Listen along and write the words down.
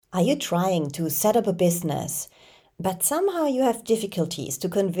Are you trying to set up a business, but somehow you have difficulties to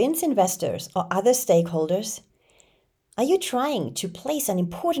convince investors or other stakeholders? Are you trying to place an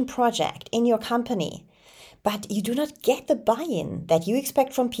important project in your company, but you do not get the buy in that you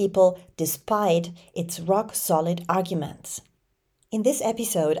expect from people despite its rock solid arguments? In this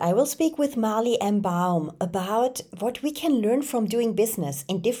episode, I will speak with Marley M. Baum about what we can learn from doing business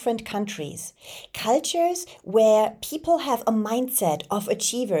in different countries. Cultures where people have a mindset of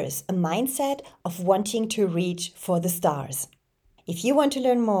achievers, a mindset of wanting to reach for the stars. If you want to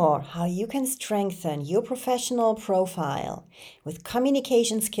learn more how you can strengthen your professional profile with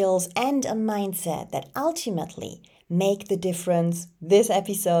communication skills and a mindset that ultimately make the difference, this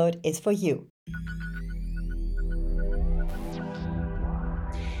episode is for you.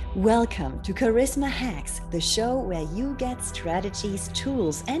 Welcome to Charisma Hacks, the show where you get strategies,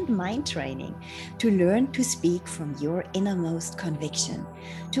 tools, and mind training to learn to speak from your innermost conviction,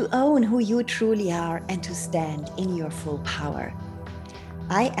 to own who you truly are, and to stand in your full power.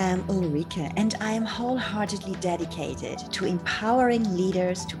 I am Ulrike, and I am wholeheartedly dedicated to empowering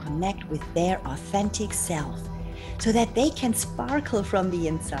leaders to connect with their authentic self so that they can sparkle from the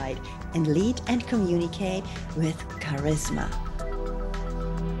inside and lead and communicate with charisma.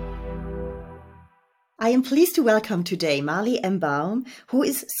 I am pleased to welcome today Marley M. Baum, who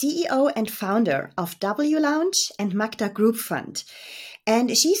is CEO and founder of W Lounge and Magda Group Fund.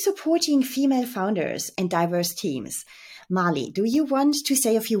 And she's supporting female founders and diverse teams. Marley, do you want to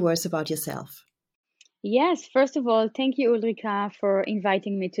say a few words about yourself? Yes, first of all, thank you, Ulrika, for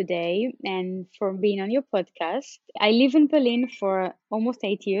inviting me today and for being on your podcast. I live in Berlin for almost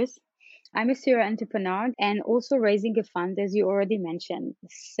 8 years. I'm a serial entrepreneur and also raising a fund, as you already mentioned.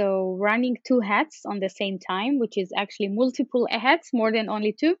 So, running two hats on the same time, which is actually multiple hats, more than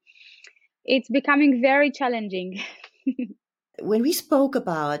only two, it's becoming very challenging. When we spoke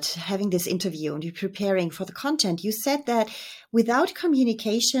about having this interview and you preparing for the content, you said that without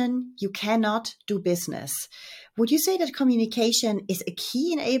communication, you cannot do business. Would you say that communication is a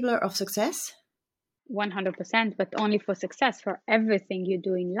key enabler of success? 100%, but only for success, for everything you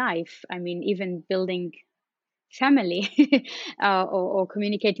do in life. I mean, even building family or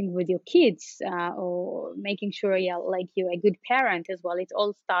communicating with your kids or making sure you're a good parent as well. It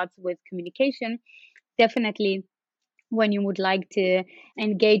all starts with communication. Definitely when you would like to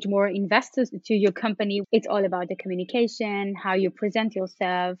engage more investors to your company, it's all about the communication, how you present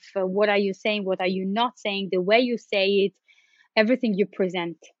yourself, what are you saying, what are you not saying, the way you say it, everything you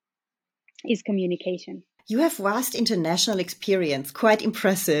present is communication. You have vast international experience, quite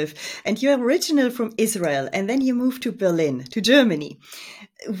impressive. And you're original from Israel, and then you moved to Berlin, to Germany.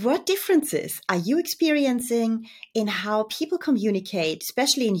 What differences are you experiencing in how people communicate,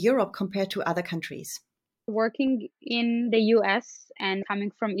 especially in Europe, compared to other countries? Working in the US and coming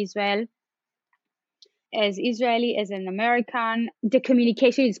from Israel, as Israeli, as an American, the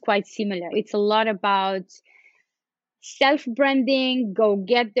communication is quite similar. It's a lot about self-branding, go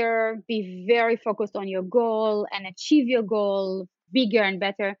get there, be very focused on your goal and achieve your goal bigger and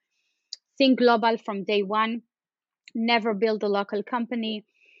better. Think global from day one, never build a local company.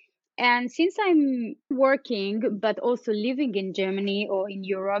 And since I'm working, but also living in Germany or in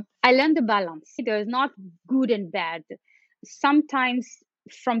Europe, I learned the balance. There's not good and bad. Sometimes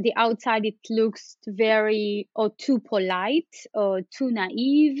from the outside, it looks very or too polite or too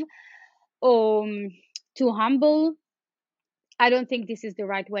naive or too humble. I don't think this is the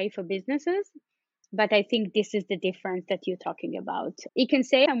right way for businesses, but I think this is the difference that you're talking about. You can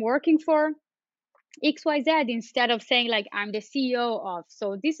say, I'm working for XYZ instead of saying, like, I'm the CEO of.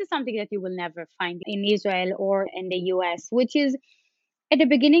 So, this is something that you will never find in Israel or in the US, which is at the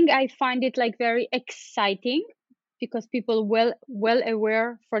beginning, I find it like very exciting because people well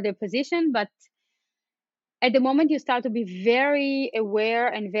aware for their position, but at the moment you start to be very aware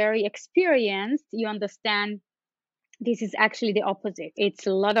and very experienced, you understand this is actually the opposite. It's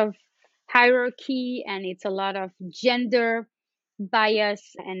a lot of hierarchy and it's a lot of gender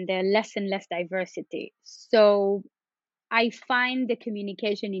bias and less and less diversity. So I find the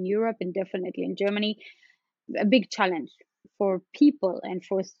communication in Europe and definitely in Germany a big challenge for people and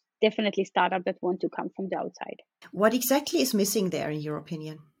for definitely startups that want to come from the outside. What exactly is missing there, in your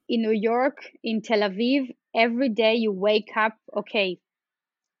opinion? In New York, in Tel Aviv, every day you wake up, okay,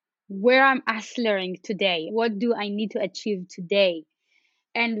 where I'm hustling today? What do I need to achieve today?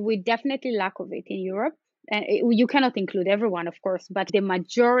 And we definitely lack of it in Europe. And you cannot include everyone, of course, but the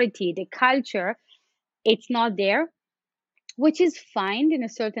majority, the culture, it's not there, which is fine in a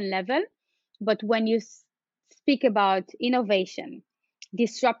certain level. But when you speak about innovation,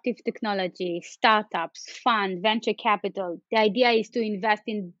 disruptive technology, startups, fund, venture capital. The idea is to invest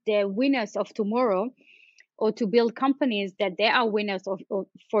in the winners of tomorrow, or to build companies that they are winners of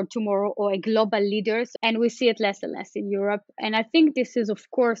for tomorrow, or a global leaders. And we see it less and less in Europe. And I think this is,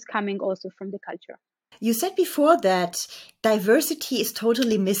 of course, coming also from the culture. You said before that diversity is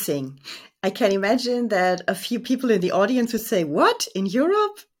totally missing. I can imagine that a few people in the audience would say, "What? In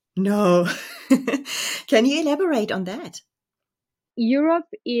Europe? No." Can you elaborate on that? Europe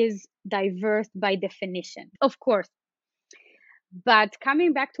is diverse by definition, of course. But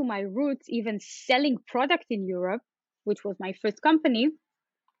coming back to my roots, even selling product in Europe, which was my first company,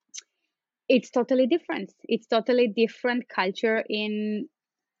 it's totally different. It's totally different culture in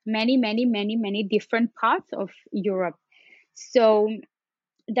many different parts of Europe. So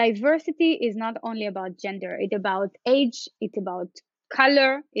diversity is not only about gender, it's about age, it's about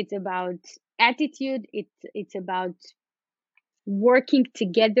color, it's about attitude, it's about working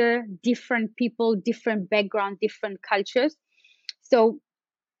together, different people, different background, different cultures. So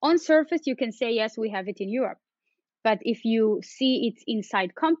on surface, you can say, yes, we have it in Europe. But if you see it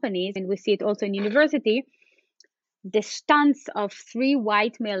inside companies, and we see it also in university, the stunts of three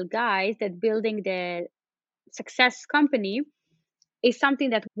white male guys that building the success company is something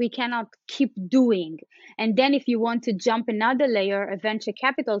that we cannot keep doing. And then if you want to jump another layer of venture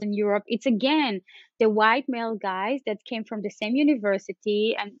capital in Europe, it's again the white male guys that came from the same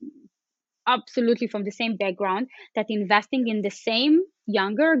university and absolutely from the same background, that investing in the same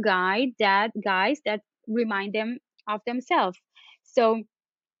younger guys that remind them of themselves. So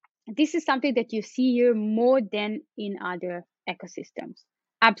this is something that you see here more than in other ecosystems.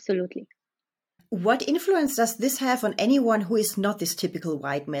 Absolutely. What influence does this have on anyone who is not this typical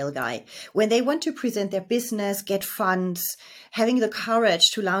white male guy? When they want to present their business, get funds, having the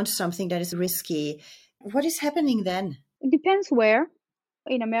courage to launch something that is risky, what is happening then? It depends where.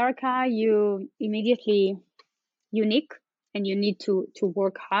 In America, you immediately unique and you need to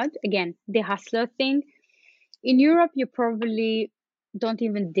work hard. Again, the hustler thing. In Europe, you probably don't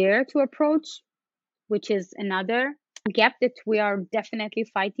even dare to approach, which is another gap that we are definitely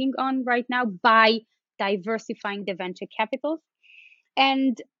fighting on right now by diversifying the venture capitals.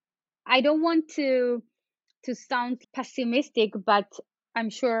 And I don't want to sound pessimistic, but I'm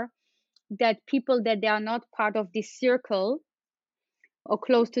sure that people that they are not part of this circle or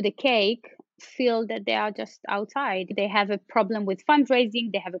close to the cake feel that they are just outside. They have a problem with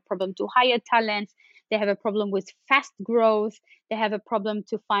fundraising, they have a problem to hire talents, they have a problem with fast growth, they have a problem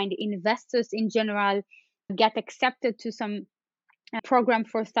to find investors in general, get accepted to some program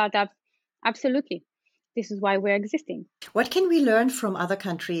for startups. Absolutely. This is why we're existing. What can we learn from other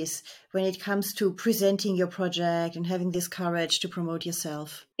countries when it comes to presenting your project and having this courage to promote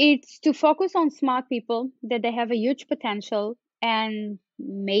yourself? It's to focus on smart people, that they have a huge potential, and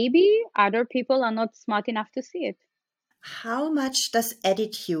maybe other people are not smart enough to see it. How much does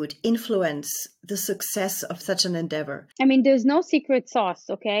attitude influence the success of such an endeavor? I mean, there's no secret sauce,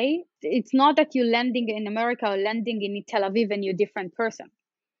 okay? It's not that you're landing in America or landing in Tel Aviv and you're a different person.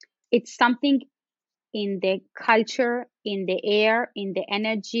 It's something in the culture, in the air, in the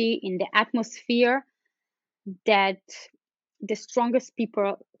energy, in the atmosphere, that the strongest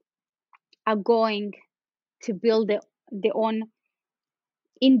people are going to build their own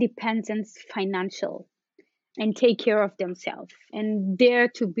independence financial and take care of themselves and dare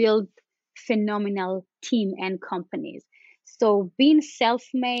to build phenomenal team and companies. So being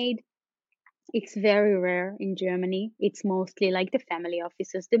self-made, it's very rare in Germany. It's mostly like the family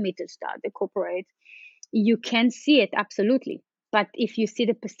offices, the Mittelstand, the corporate. You can see it, absolutely. But if you see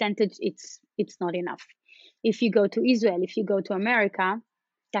the percentage, it's not enough. If you go to Israel, if you go to America,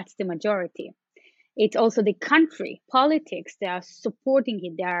 that's the majority. It's also the country politics. They are supporting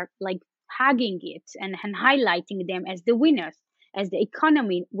it. They are like hugging it and highlighting them as the winners, as the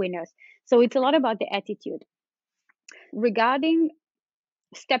economy winners. So it's a lot about the attitude. Regarding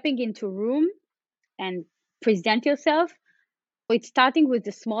stepping into room and present yourself, it's starting with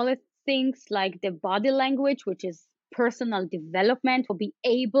the smallest things like the body language, which is personal development, or be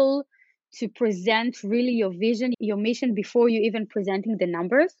able to present really your vision, your mission before you even presenting the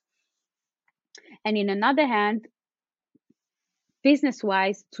numbers. And in another hand, business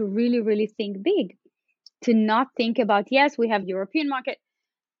wise, to really think big, to not think about, yes, we have European market.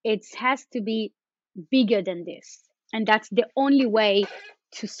 It has to be bigger than this. And that's the only way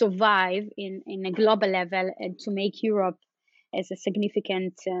to survive in a global level and to make Europe as a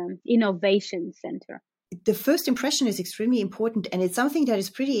significant innovation center. the first impression is extremely important, and it's something that is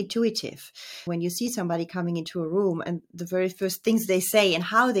pretty intuitive. When you see somebody coming into a room and the very first things they say and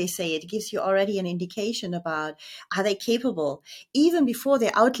how they say it gives you already an indication about, are they capable, even before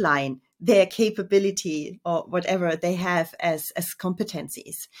they outline their capability or whatever they have as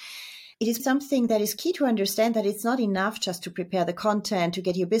competencies. It is something that is key to understand, that it's not enough just to prepare the content, to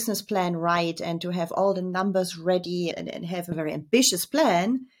get your business plan right, and to have all the numbers ready and have a very ambitious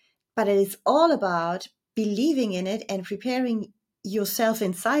plan. But it is all about believing in it and preparing yourself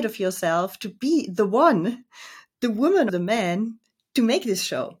inside of yourself to be the one, the woman, the man, to make this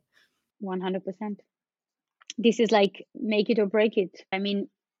show. 100%. This is like make it or break it. I mean,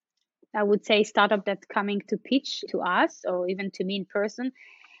 I would say startup that's coming to pitch to us or even to me in person,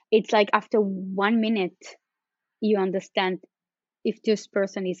 it's like after 1 minute, you understand if this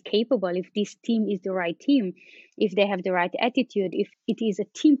person is capable, if this team is the right team, if they have the right attitude, if it is a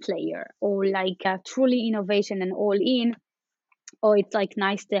team player or like a truly innovation and all in, or it's like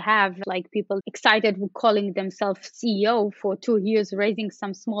nice to have like people excited with calling themselves CEO for 2 years, raising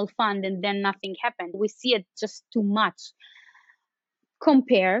some small fund and then nothing happened. We see it just too much.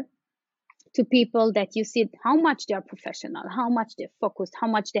 Compare to people that you see how much they're professional, how much they're focused, how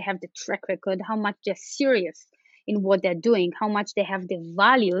much they have the track record, how much they're serious in what they're doing, how much they have the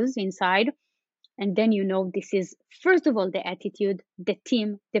values inside. And then you know this is, first of all, the attitude, the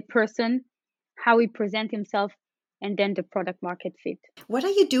team, the person, how he presents himself, and then the product market fit. What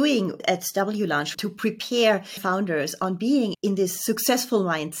are you doing at W Launch to prepare founders on being in this successful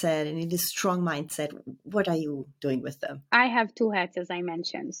mindset and in this strong mindset? What are you doing with them? I have two hats, as I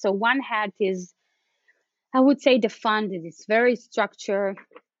mentioned. So one hat is, I would say, the fund is very structured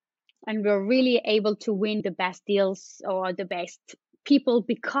and we're really able to win the best deals or the best people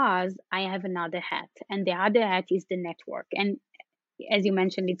because I have another hat. And the other hat is the network. And as you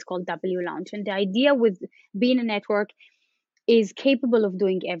mentioned, it's called W Launch. And the idea with being a network is capable of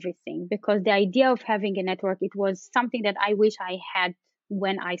doing everything, because the idea of having a network, it was something that I wish I had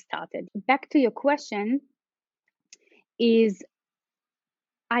when I started. Back to your question is,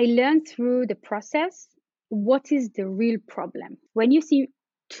 I learned through the process what is the real problem. When you see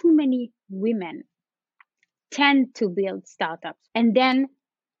too many women tend to build startups and then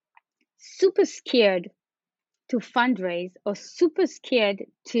super scared to fundraise or super scared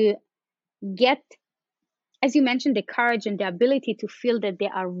to get, as you mentioned, the courage and the ability to feel that they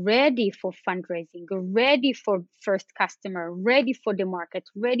are ready for fundraising, ready for first customer, ready for the market,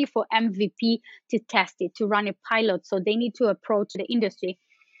 ready for MVP, to test it, to run a pilot. So they need to approach the industry.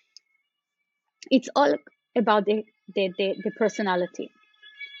 It's all about the personality.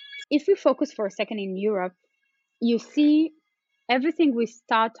 If we focus for a second in Europe, you see everything we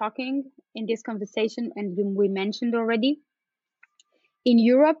start talking in this conversation and we mentioned already. In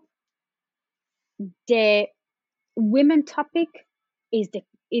Europe, the women topic is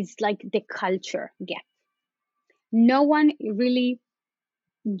like the culture gap. No one really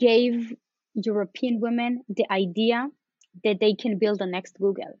gave European women the idea that they can build the next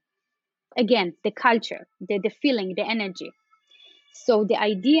Google. Again, the culture, the feeling, the energy. So the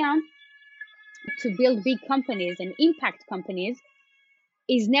idea to build big companies and impact companies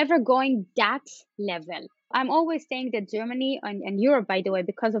is never going that level. I'm always saying that Germany and Europe, by the way,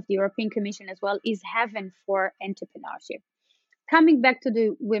 because of the European Commission as well, is heaven for entrepreneurship. Coming back to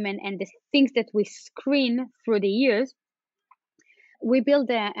the women and the things that we screen through the years, we build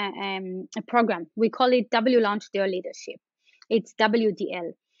a program. We call it W Launch Their Leadership. It's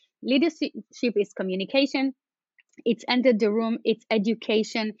WDL. Leadership is communication. It's enter the room. It's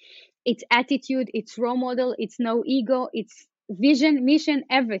education. It's attitude. It's role model. It's no ego. It's vision, mission,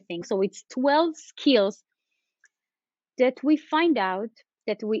 everything. So it's 12 skills that we find out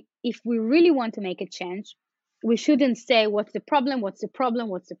that if we really want to make a change, we shouldn't say what's the problem.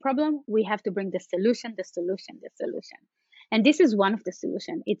 We have to bring the solution. And this is one of the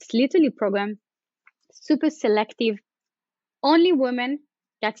solutions. It's literally program, super selective, only women.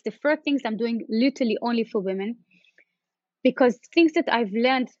 That's the first things I'm doing, literally only for women. Because things that I've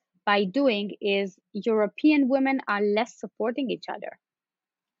learned by doing is European women are less supporting each other.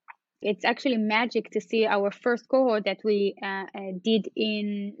 It's actually magic to see our first cohort that we did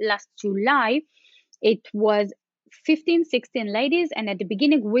in last July. It was 15, 16 ladies. And at the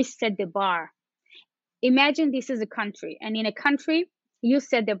beginning, we set the bar. Imagine this is a country. And in a country, you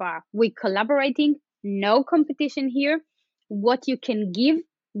set the bar. We're collaborating, no competition here. What you can give,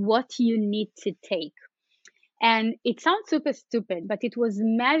 what you need to take. And it sounds super stupid, but it was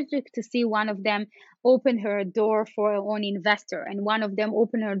magic to see one of them open her door for her own investor, and one of them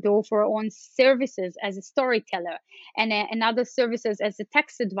open her door for her own services as a storyteller, and another services as a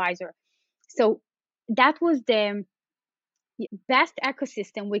tax advisor. So that was the best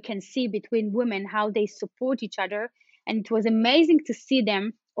ecosystem we can see between women, how they support each other. And it was amazing to see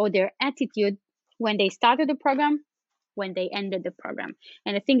them or their attitude when they started the program, when they ended the program.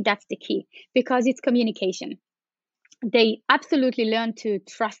 And I think that's the key, because it's communication. They absolutely learn to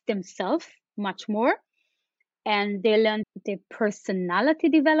trust themselves much more, and they learn the personality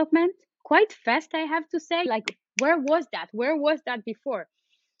development quite fast, I have to say. Like, where was that? Where was that before?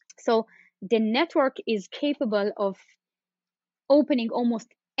 So the network is capable of opening almost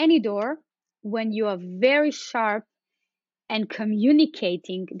any door when you are very sharp and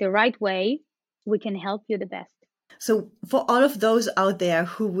communicating the right way. We can help you the best. So, for all of those out there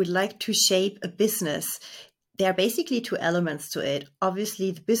who would like to shape a business, there are basically two elements to it.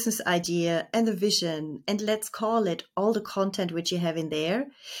 Obviously, the business idea and the vision, and let's call it all the content which you have in there.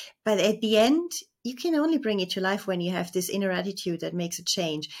 But at the end, you can only bring it to life when you have this inner attitude that makes a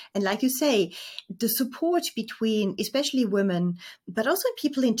change. And like you say, the support between especially women, but also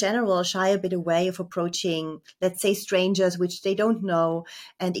people in general, shy a bit away of approaching, let's say, strangers which they don't know,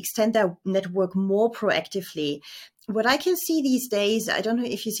 and extend their network more proactively. What I can see these days, I don't know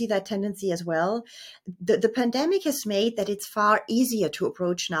if you see that tendency as well. The pandemic has made that it's far easier to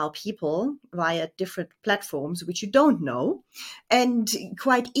approach now people via different platforms, which you don't know, and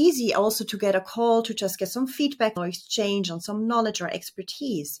quite easy also to get a call to just get some feedback or exchange on some knowledge or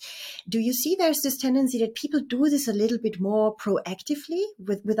expertise. Do you see there's this tendency that people do this a little bit more proactively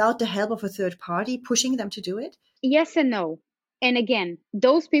without the help of a third party pushing them to do it? Yes and no. And again,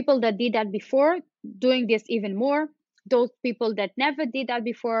 those people that did that before, doing this even more. Those people that never did that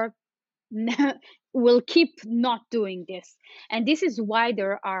before will keep not doing this. And this is why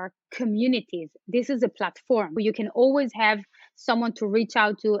there are communities. This is a platform where you can always have someone to reach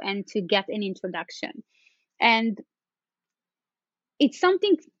out to and to get an introduction. And it's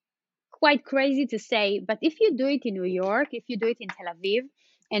something quite crazy to say, but if you do it in New York, if you do it in Tel Aviv,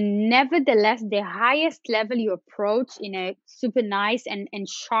 and nevertheless the highest level you approach in a super nice and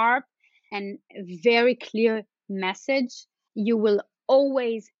sharp and very clear message, you will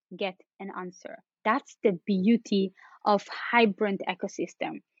always get an answer. That's the beauty of hybrid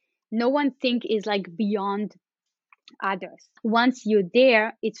ecosystem. No one thing is like beyond others. Once you're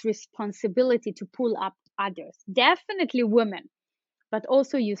there, it's responsibility to pull up others. Definitely women, but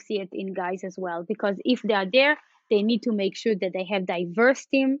also you see it in guys as well, because if they are there, they need to make sure that they have diverse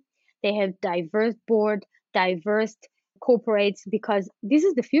team, they have diverse board, diverse corporates, because this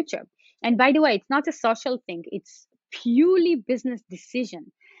is the future. And by the way, it's not a social thing, it's purely business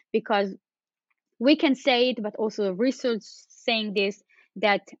decision, because we can say it, but also research saying this,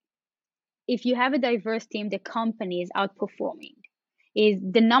 that if you have a diverse team, the company is outperforming, is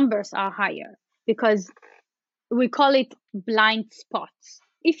the numbers are higher, because we call it blind spots.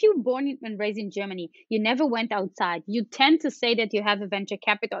 If you're born and raised in Germany, you never went outside, you tend to say that you have a venture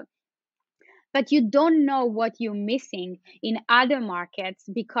capital, but you don't know what you're missing in other markets,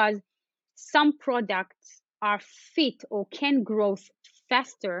 because some products are fit or can grow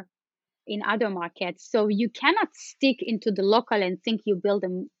faster in other markets. So you cannot stick into the local and think you build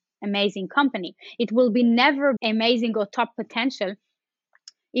an amazing company. It will be never amazing or top potential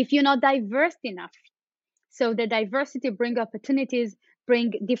if you're not diverse enough. So the diversity bring opportunities,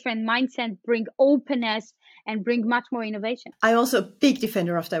 bring different mindset, bring openness, and bring much more innovation. I'm also a big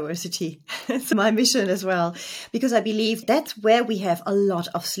defender of diversity. It's my mission as well, because I believe that's where we have a lot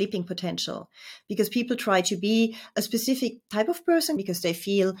of sleeping potential, because people try to be a specific type of person because they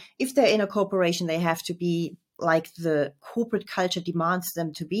feel if they're in a corporation, they have to be like the corporate culture demands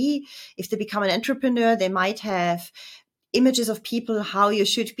them to be. If they become an entrepreneur, they might have images of people, how you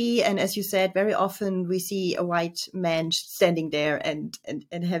should be. And as you said, very often we see a white man standing there and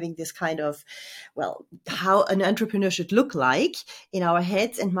having this kind of, well, how an entrepreneur should look like in our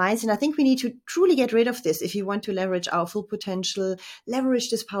heads and minds. And I think we need to truly get rid of this if you want to leverage our full potential, leverage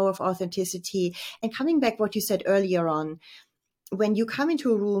this power of authenticity. And coming back what you said earlier on, when you come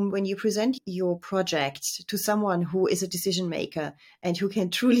into a room, when you present your project to someone who is a decision maker and who can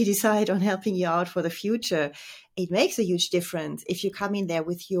truly decide on helping you out for the future, it makes a huge difference if you come in there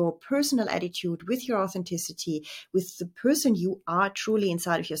with your personal attitude, with your authenticity, with the person you are truly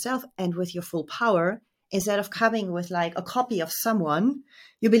inside of yourself and with your full power, instead of coming with like a copy of someone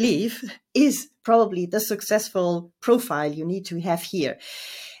you believe is probably the successful profile you need to have here.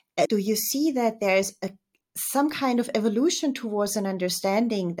 Do you see that there's some kind of evolution towards an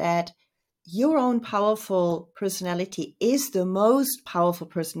understanding that your own powerful personality is the most powerful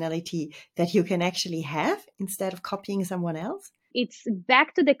personality that you can actually have instead of copying someone else? It's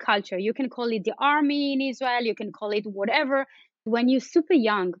back to the culture. You can call it the army in Israel, you can call it whatever. When you're super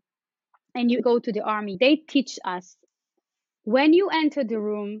young, and you go to the army, they teach us, when you enter the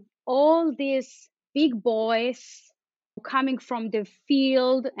room, all these big boys coming from the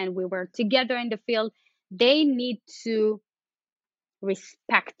field, and we were together in the field, they need to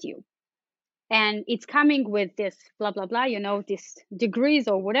respect you. And it's coming with this blah, blah, blah, this degrees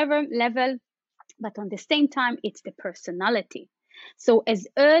or whatever level. But on the same time, it's the personality. So as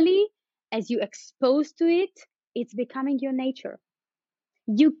early as you expose to it, it's becoming your nature.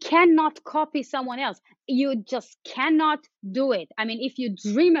 You cannot copy someone else. You just cannot do it. I mean, if you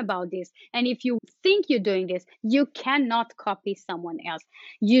dream about this and if you think you're doing this, you cannot copy someone else.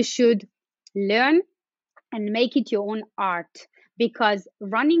 You should learn and make it your own art, because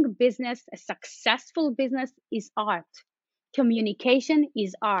running business, a successful business, is art. Communication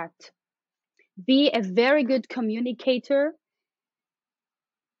is art. Be a very good communicator.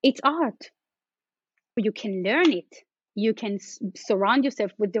 It's art. You can learn it. You can surround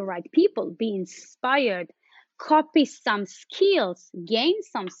yourself with the right people, be inspired, copy some skills, gain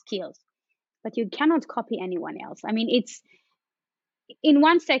some skills, but you cannot copy anyone else. I mean, it's in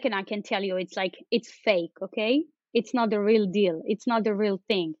 1 second, I can tell you, it's like, it's fake, okay? It's not the real deal. It's not the real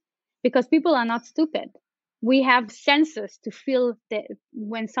thing, because people are not stupid. We have senses to feel that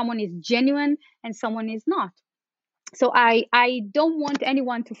when someone is genuine and someone is not. So I don't want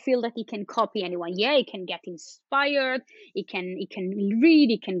anyone to feel that he can copy anyone. Yeah, he can get inspired, he can read,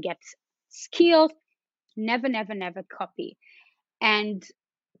 he can get skills. Never, never, never copy. And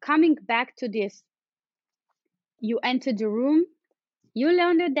coming back to this, you enter the room, you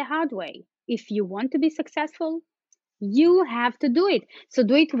learn it the hard way. If you want to be successful, you have to do it. So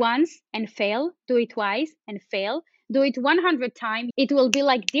do it once and fail, do it twice and fail, do it 100 times. It will be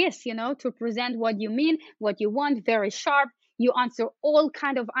like this, to present what you mean, what you want, very sharp. You answer all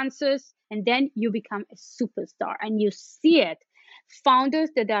kind of answers, and then you become a superstar. And you see it.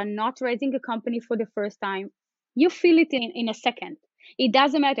 Founders that are not raising a company for the first time, you feel it in a second. It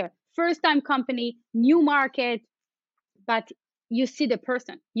doesn't matter. First time company, new market, but you see the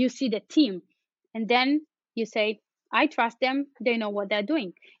person, you see the team, and then you say, I trust them. They know what they're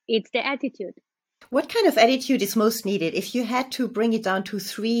doing. It's the attitude. What kind of attitude is most needed if you had to bring it down to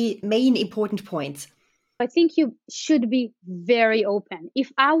 3 main important points? I think you should be very open.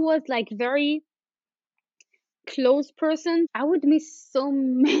 If I was like very close person, I would miss so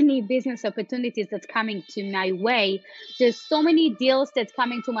many business opportunities that's coming to my way. There's so many deals that's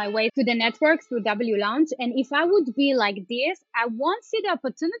coming to my way through the networks, through W Launch. And if I would be like this, I won't see the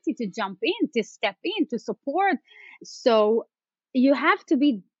opportunity to jump in, to step in, to support. So you have to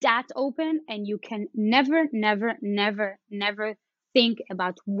be that open, and you can never, never, never, never think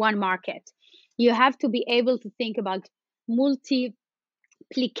about one market. You have to be able to think about multiplicator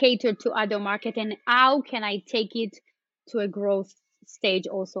to other market, and how can I take it to a growth stage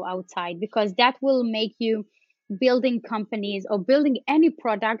also outside, because that will make you building companies or building any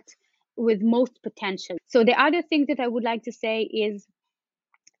product with most potential. So the other thing that I would like to say is,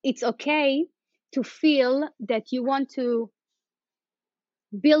 it's okay to feel that you want to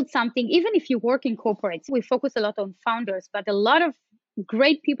build something, even if you work in corporates. We focus a lot on founders, but a lot of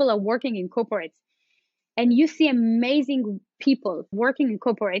great people are working in corporates. And you see amazing people working in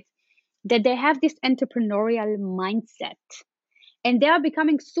corporates that they have this entrepreneurial mindset, and they are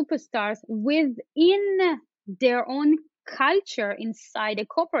becoming superstars within their own culture inside the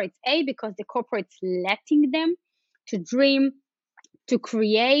corporates. Because the corporates letting them to dream, to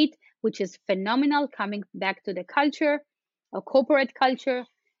create, which is phenomenal, coming back to the culture, a corporate culture,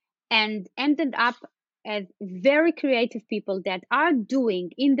 and ended up as very creative people that are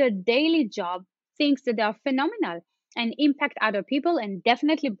doing in their daily job things that are phenomenal and impact other people, and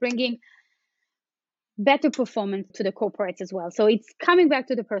definitely bringing better performance to the corporates as well. So it's coming back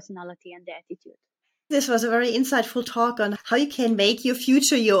to the personality and the attitude. This was a very insightful talk on how you can make your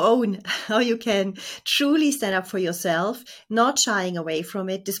future your own, how you can truly stand up for yourself, not shying away from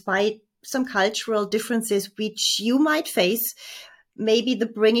it, despite some cultural differences which you might face. Maybe the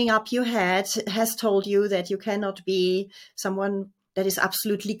bringing up you had has told you that you cannot be someone that is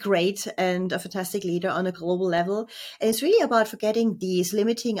absolutely great and a fantastic leader on a global level. And it's really about forgetting these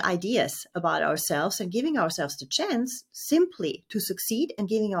limiting ideas about ourselves and giving ourselves the chance simply to succeed, and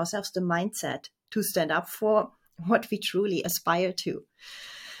giving ourselves the mindset to stand up for what we truly aspire to.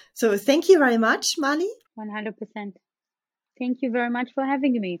 So thank you very much, Mali. 100%. Thank you very much for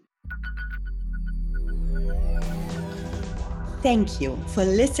having me. Thank you for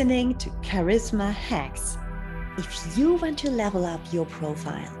listening to Charisma Hacks. If you want to level up your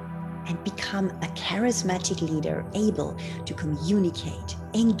profile and become a charismatic leader able to communicate,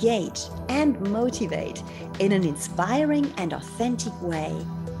 engage, and motivate in an inspiring and authentic way,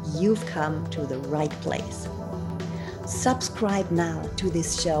 you've come to the right place. Subscribe now to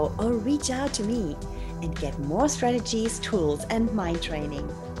this show or reach out to me and get more strategies, tools, and mind training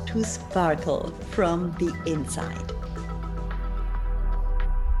to sparkle from the inside.